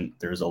competition.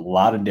 There's a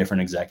lot of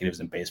different executives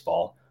in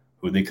baseball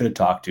who they could have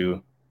talked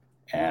to,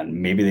 and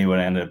maybe they would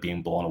have ended up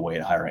being blown away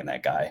at hiring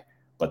that guy.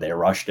 But they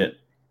rushed it,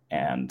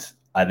 and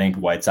I think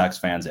White Sox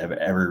fans have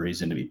every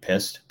reason to be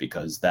pissed,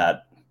 because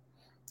that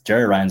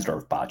Jerry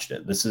Reinsdorf botched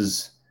it. This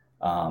is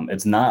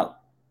it's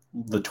not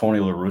the Tony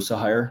La Russa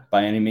hire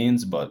by any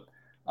means, but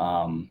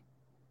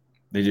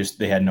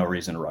they had no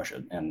reason to rush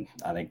it, and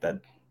I think that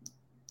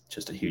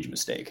just a huge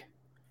mistake.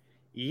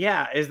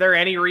 Yeah. Is there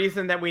any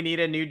reason that we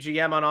need a new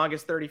GM on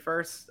August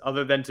 31st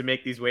other than to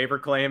make these waiver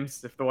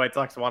claims? If the White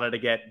Sox wanted to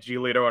get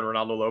Giolito and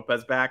Ronaldo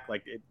Lopez back,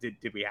 like,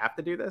 did we have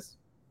to do this?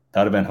 That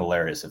would have been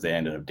hilarious if they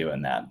ended up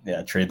doing that.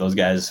 Yeah, trade those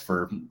guys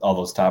for all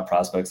those top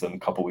prospects, and a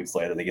couple weeks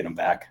later they get them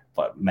back.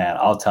 But man,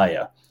 I'll tell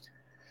you,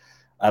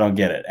 I don't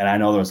get it. And I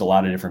know there's a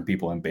lot of different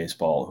people in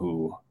baseball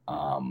who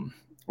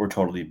were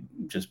totally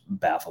just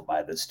baffled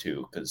by this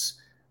too, because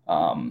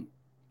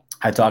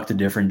I talked to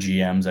different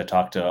GMs. I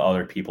talked to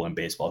other people in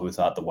baseball who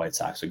thought the White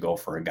Sox would go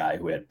for a guy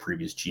who had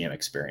previous GM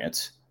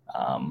experience.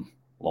 Lo and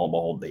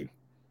behold, they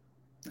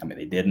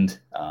didn't.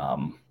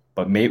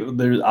 But maybe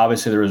there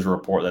was a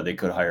report that they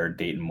could hire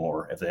Dayton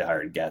Moore if they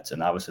hired Getz,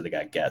 and obviously they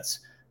got Getz.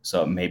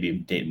 So maybe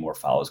Dayton Moore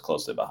follows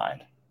closely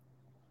behind.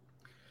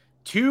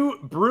 2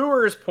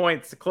 Brewers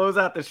points to close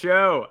out the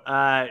show,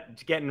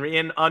 getting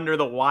in under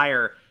the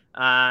wire.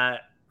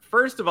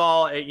 First of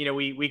all,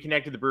 we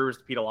connected the Brewers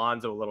to Pete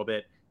Alonso a little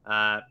bit.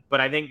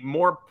 But I think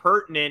more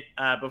pertinent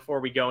before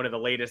we go into the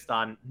latest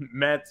on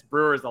Mets,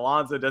 Brewers,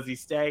 Alonso, does he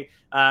stay?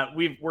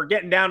 We're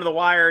getting down to the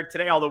wire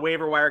today. All the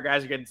waiver wire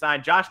guys are getting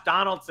signed. Josh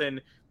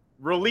Donaldson,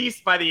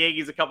 released by the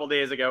Yankees a couple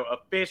days ago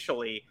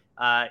officially.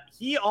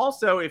 He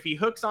also, if he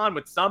hooks on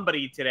with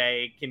somebody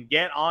today, can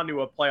get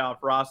onto a playoff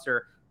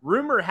roster.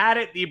 Rumor had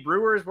it the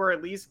Brewers were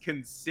at least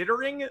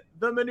considering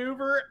the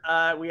maneuver.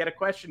 We had a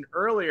question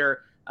earlier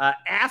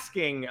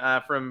asking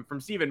from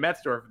Steven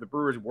Metzdorf if the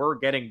Brewers were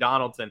getting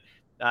Donaldson,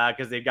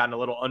 because they've gotten a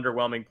little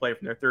underwhelming play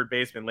from their third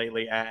baseman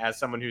lately. As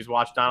someone who's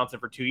watched Donaldson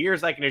for 2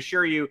 years, I can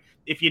assure you,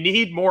 if you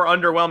need more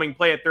underwhelming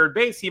play at third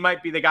base, he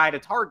might be the guy to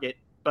target.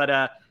 But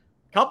a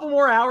couple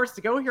more hours to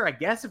go here. I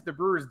guess if the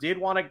Brewers did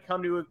want to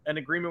come to an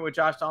agreement with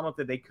Josh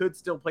Donaldson, they could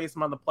still place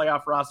him on the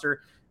playoff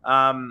roster.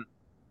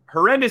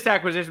 Horrendous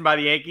acquisition by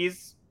the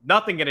Yankees.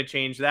 Nothing going to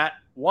change that.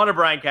 One of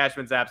Brian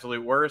Cashman's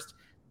absolute worst.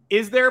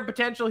 Is there a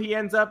potential he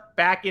ends up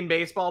back in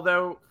baseball,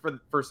 though,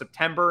 for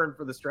September and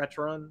for the stretch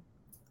run?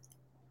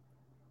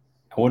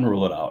 I wouldn't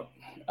rule it out.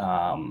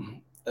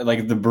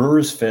 Like the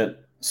Brewers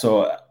fit.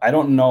 So I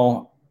don't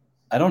know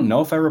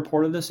if I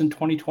reported this in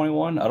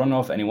 2021. I don't know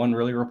if anyone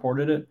really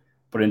reported it.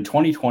 But in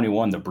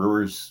 2021, the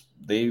Brewers,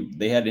 they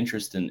had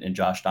interest in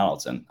Josh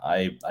Donaldson.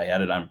 I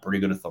had it on pretty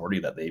good authority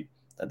that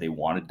they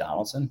wanted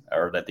Donaldson,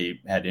 or that they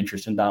had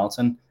interest in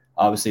Donaldson.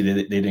 Obviously,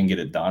 they didn't get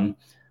it done,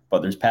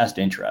 but there's past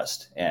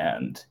interest,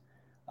 and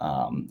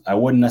I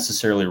wouldn't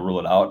necessarily rule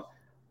it out.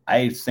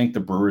 I think the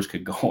Brewers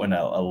could go in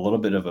a little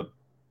bit of a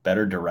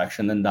better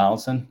direction than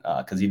Donaldson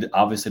because he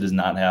obviously does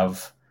not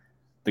have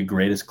the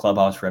greatest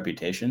clubhouse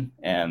reputation.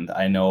 And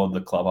I know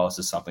the clubhouse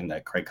is something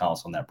that Craig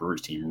Counsell and that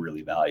Brewers team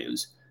really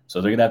values.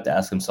 So they're going to have to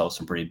ask themselves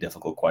some pretty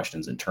difficult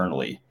questions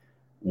internally,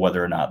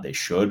 whether or not they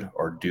should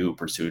or do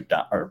pursue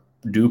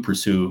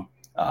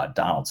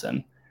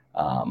Donaldson.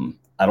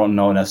 I don't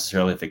know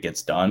necessarily if it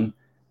gets done,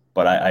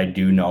 but I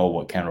do know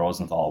what Ken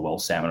Rosenthal, Will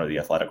Salmon, or The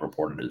Athletic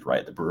reported is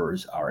right. The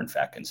Brewers are, in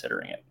fact,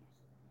 considering it.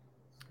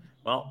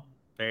 Well,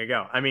 there you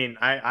go. I mean,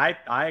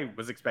 I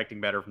was expecting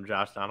better from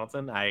Josh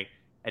Donaldson. I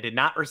did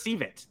not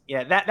receive it.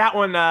 Yeah, that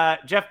one,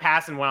 Jeff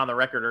Passan went on the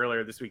record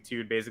earlier this week,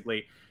 too,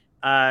 basically.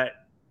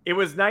 It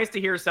was nice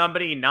to hear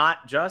somebody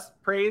not just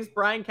praise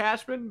Brian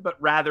Cashman,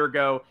 but rather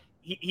go,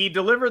 he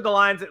delivered the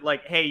lines that,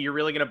 like, hey, you're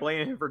really going to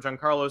blame him for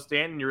Giancarlo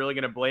Stanton. You're really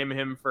going to blame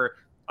him for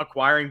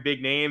acquiring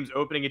big names,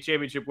 opening a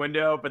championship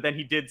window. But then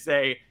he did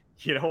say,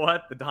 you know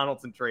what? The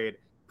Donaldson trade,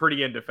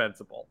 pretty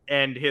indefensible.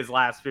 And his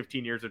last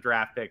 15 years of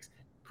draft picks,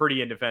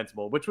 pretty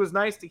indefensible, which was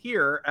nice to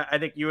hear. I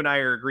think you and I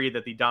are agreed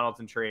that the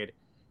Donaldson trade,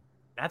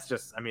 that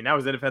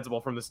was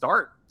indefensible from the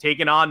start.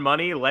 Taking on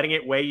money, letting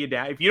it weigh you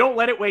down. If you don't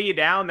let it weigh you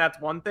down, that's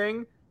one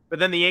thing. But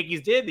then the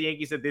Yankees did. The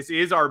Yankees said, this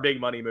is our big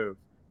money move.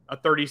 A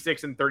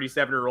 36 and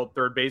 37-year-old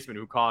third baseman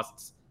who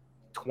costs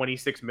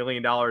 $26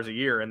 million a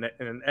year.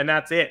 And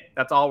that's it.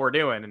 That's all we're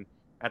doing. And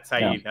that's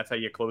how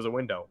you close a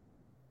window.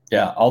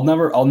 Yeah, I'll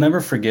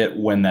never forget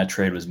when that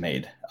trade was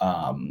made.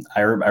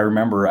 I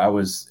remember it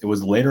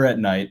was later at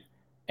night,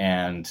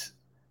 and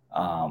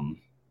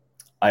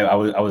I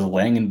was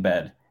laying in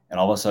bed, and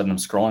all of a sudden I'm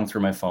scrolling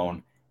through my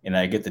phone, and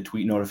I get the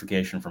tweet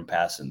notification from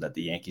Passan that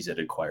the Yankees had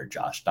acquired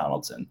Josh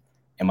Donaldson.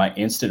 And my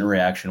instant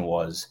reaction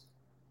was,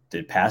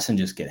 did Passan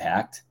just get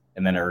hacked?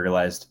 And then I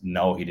realized,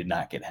 no, he did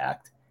not get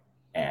hacked.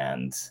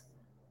 And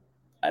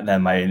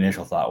then my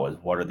initial thought was,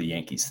 what are the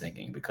Yankees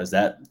thinking? Because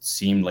that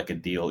seemed like a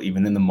deal,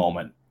 even in the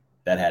moment,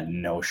 that had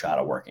no shot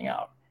of working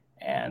out.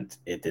 And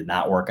it did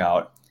not work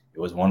out. It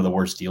was one of the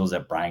worst deals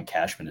that Brian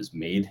Cashman has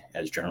made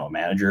as general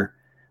manager.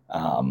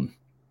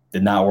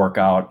 Did not work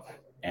out.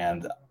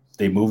 And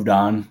they moved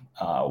on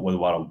with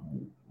about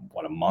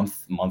a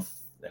month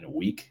and a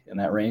week in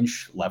that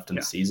range left in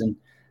the season.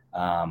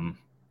 That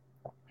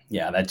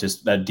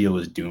deal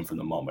was doomed from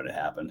the moment it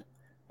happened.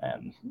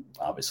 And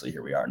obviously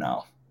here we are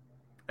now.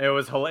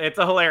 It's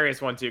a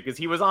hilarious one too, because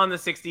he was on the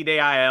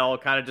 60-day IL,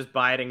 kind of just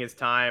biding his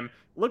time.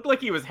 Looked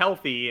like he was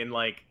healthy in,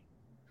 like,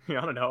 I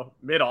don't know,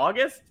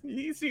 mid-August.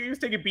 He was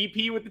taking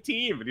BP with the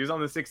team, but he was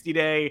on the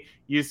 60-day.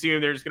 You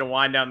assume they're just going to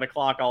wind down the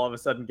clock. All of a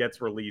sudden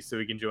gets released so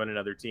he can join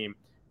another team.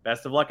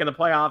 Best of luck in the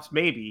playoffs,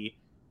 maybe,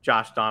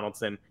 Josh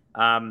Donaldson.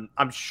 I'm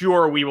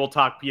sure we will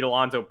talk Pete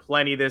Alonso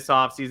plenty this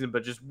offseason,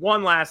 but just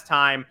one last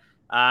time.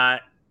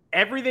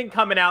 Everything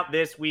coming out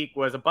this week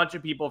was a bunch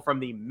of people from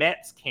the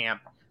Mets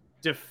camp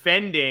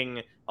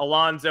defending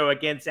Alonso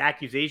against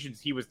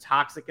accusations he was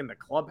toxic in the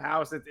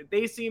clubhouse.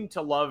 They seem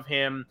to love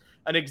him.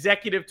 An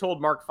executive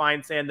told Mark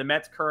Feinsand the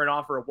Mets' current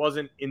offer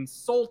wasn't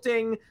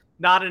insulting,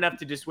 not enough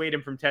to dissuade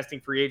him from testing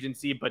free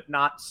agency, but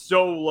not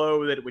so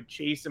low that it would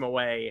chase him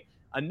away.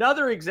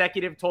 Another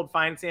executive told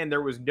Feinsand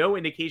there was no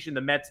indication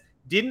the Mets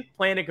didn't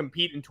plan to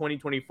compete in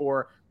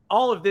 2024.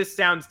 All of this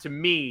sounds to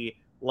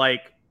me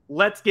like,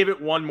 let's give it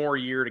one more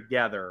year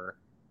together,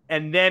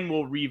 and then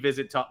we'll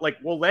revisit.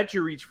 We'll let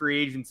you reach free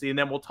agency, and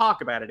then we'll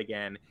talk about it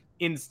again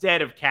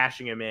instead of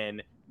cashing him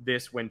in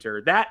this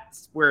winter.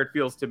 That's where it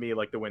feels to me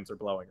like the winds are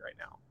blowing right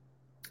now.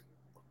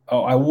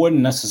 Oh, I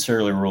wouldn't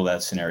necessarily rule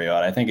that scenario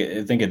out. I think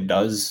it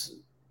does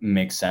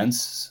make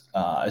sense,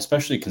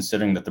 especially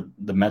considering that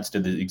the Mets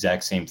did the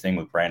exact same thing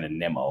with Brandon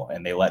Nimmo,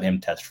 and they let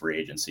him test free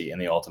agency, and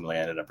they ultimately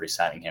ended up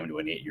re-signing him to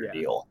an 8-year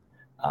deal.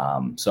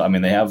 So, I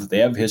mean, they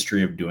have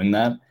history of doing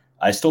that.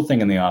 I still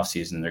think in the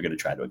offseason they're going to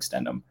try to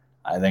extend him.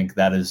 I think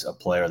that is a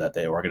player that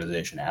the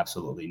organization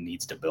absolutely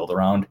needs to build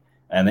around.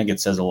 And I think it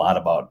says a lot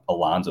about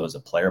Alonso as a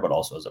player, but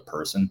also as a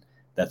person,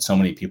 that so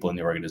many people in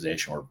the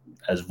organization were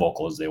as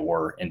vocal as they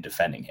were in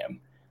defending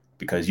him.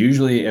 Because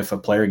usually if a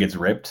player gets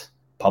ripped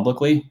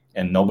publicly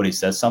and nobody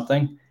says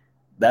something,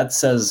 that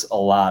says a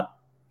lot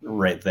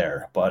right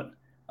there. But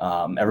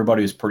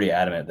everybody was pretty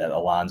adamant that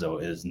Alonso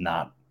is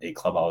not a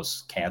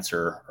clubhouse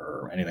cancer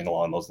or anything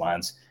along those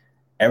lines.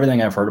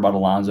 Everything I've heard about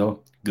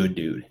Alonso, good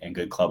dude and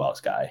good clubhouse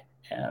guy.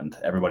 And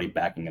everybody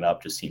backing it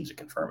up just seems to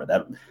confirm it.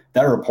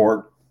 That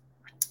report,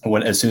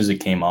 as soon as it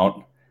came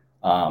out,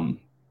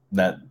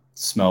 that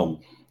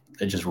smelled,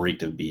 it just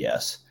reeked of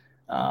BS.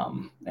 That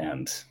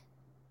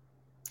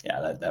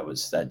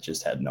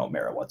just had no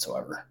merit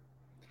whatsoever.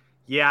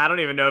 Yeah, I don't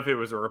even know if it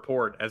was a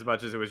report as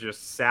much as it was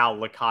just Sal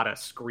Licata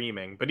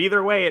screaming. But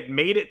either way, it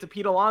made it to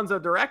Pete Alonso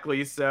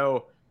directly.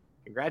 So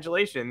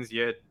congratulations,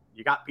 you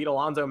got Pete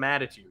Alonso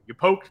mad at you. You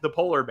poked the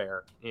polar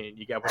bear, and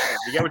you get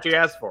what you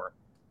asked for.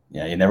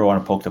 Yeah, you never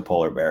want to poke the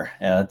polar bear.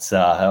 Yeah,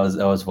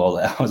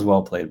 that was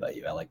well played by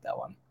you. I like that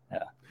one.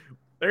 Yeah.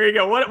 There you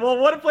go.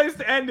 What a place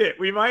to end it.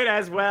 We might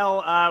as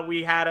well.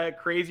 We had a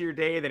crazier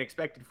day than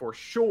expected for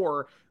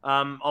sure.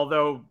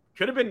 Although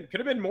could have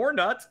been more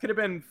nuts. Could have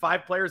been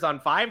 5 players on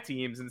 5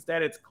 teams.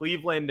 Instead, it's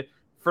Cleveland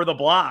for the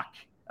block,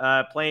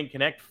 playing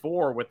Connect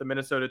 4 with the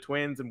Minnesota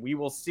Twins, and we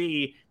will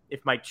see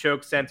if my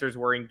choke sensors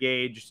were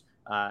engaged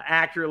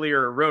accurately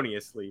or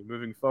erroneously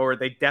moving forward.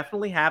 They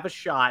definitely have a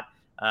shot.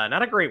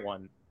 Not a great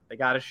one. They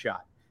got a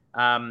shot.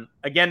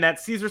 Again,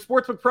 that Caesar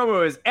Sportsbook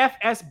promo is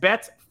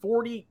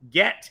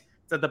FSBets40GET.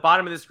 It's at the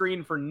bottom of the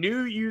screen for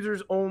new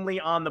users only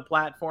on the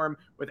platform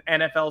with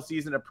NFL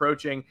season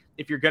approaching.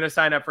 If you're going to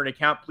sign up for an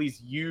account,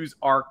 please use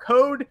our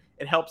code.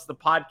 It helps the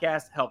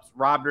podcast, helps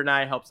Robert and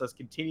I, helps us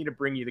continue to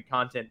bring you the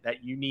content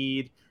that you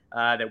need,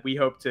 that we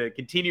hope to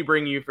continue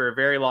bringing you for a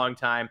very long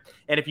time.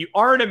 And if you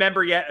aren't a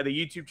member yet of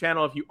the YouTube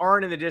channel, if you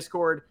aren't in the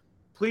Discord,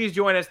 please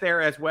join us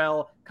there as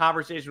well.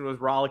 Conversation was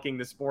rollicking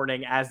this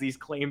morning as these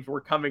claims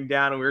were coming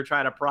down, and we were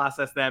trying to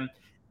process them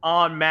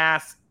en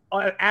masse,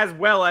 as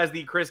well as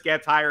the Chris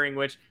Getz hiring,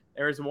 which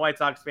there are some White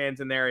Sox fans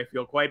in there. I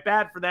feel quite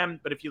bad for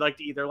them, but if you'd like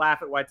to either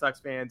laugh at White Sox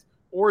fans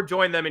or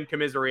join them in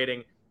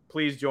commiserating,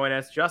 please join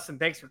us. Justin,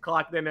 thanks for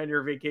clocking in on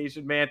your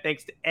vacation, man.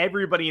 Thanks to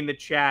everybody in the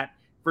chat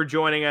for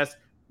joining us.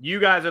 You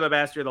guys are the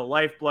best. You're the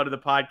lifeblood of the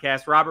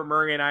podcast. Robert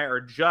Murray and I are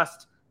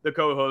just the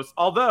co-hosts,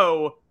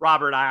 although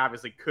Robert and I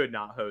obviously could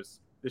not host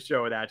the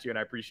show without you, and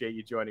I appreciate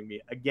you joining me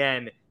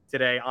again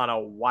today on a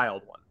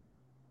wild one.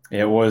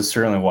 It was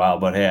certainly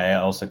wild, but hey, I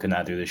also could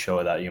not do the show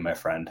without you, my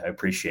friend. I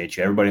appreciate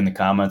you. Everybody in the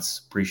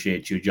comments,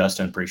 appreciate you.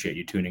 Justin, appreciate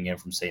you tuning in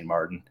from St.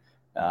 Martin.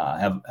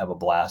 Have a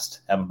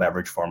blast. Have a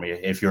beverage for me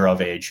if you're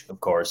of age, of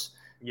course.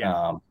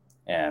 Yeah.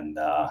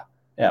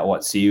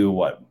 See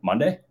you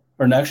Monday?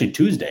 Or no, actually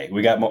Tuesday.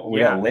 We got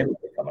Labor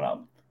Day coming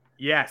up.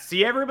 Yeah,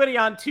 see everybody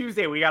on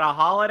Tuesday. We got a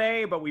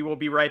holiday, but we will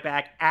be right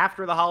back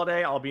after the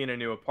holiday. I'll be in a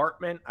new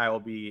apartment. I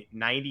will be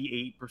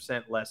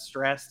 98% less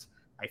stressed,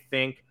 I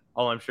think.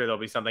 I'm sure there'll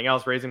be something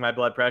else raising my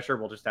blood pressure.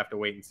 We'll just have to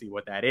wait and see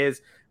what that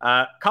is.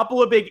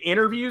 Couple of big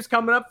interviews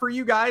coming up for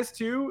you guys,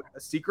 too.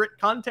 Secret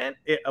content.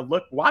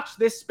 Watch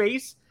this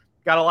space.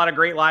 Got a lot of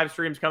great live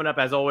streams coming up,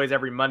 as always,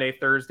 every Monday,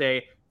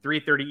 Thursday,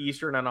 3:30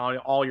 Eastern on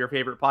all your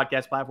favorite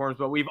podcast platforms.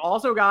 But we've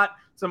also got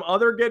some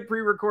other good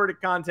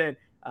pre-recorded content.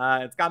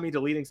 It's got me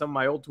deleting some of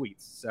my old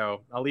tweets.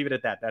 So I'll leave it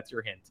at that. That's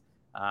your hint.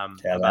 I'm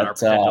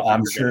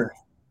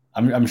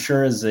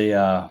sure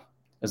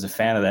as a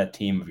fan of that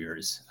team of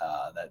yours,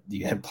 that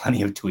you had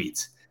plenty of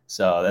tweets.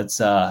 So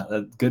that's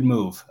a good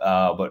move.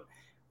 But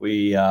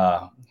we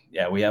have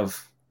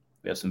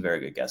some very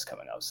good guests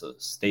coming up. So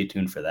stay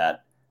tuned for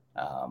that.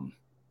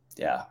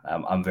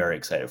 I'm very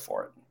excited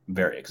for it.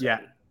 Very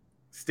excited. Yeah.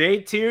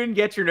 Stay tuned.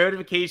 Get your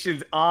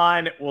notifications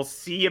on. We'll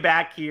see you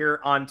back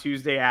here on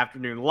Tuesday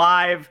afternoon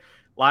live.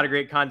 A lot of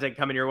great content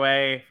coming your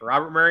way. For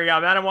Robert Murray,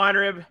 I'm Adam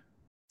Weinrib.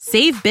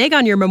 Save big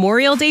on your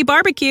Memorial Day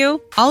barbecue,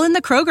 all in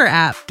the Kroger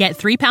app. Get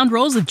 3-pound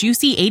rolls of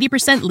juicy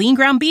 80% lean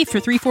ground beef for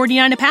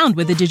 $3.49 a pound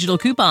with a digital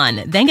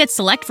coupon. Then get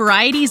select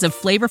varieties of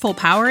flavorful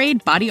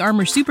Powerade, Body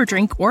Armor Super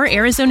Drink, or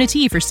Arizona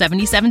tea for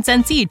 77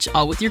 cents each,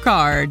 all with your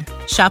card.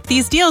 Shop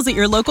these deals at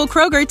your local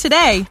Kroger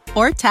today,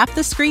 or tap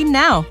the screen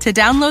now to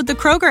download the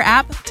Kroger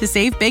app to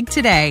save big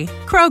today.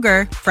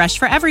 Kroger, fresh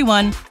for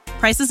everyone.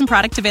 Prices and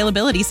product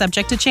availability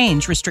subject to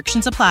change.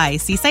 Restrictions apply.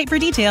 See site for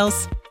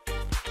details.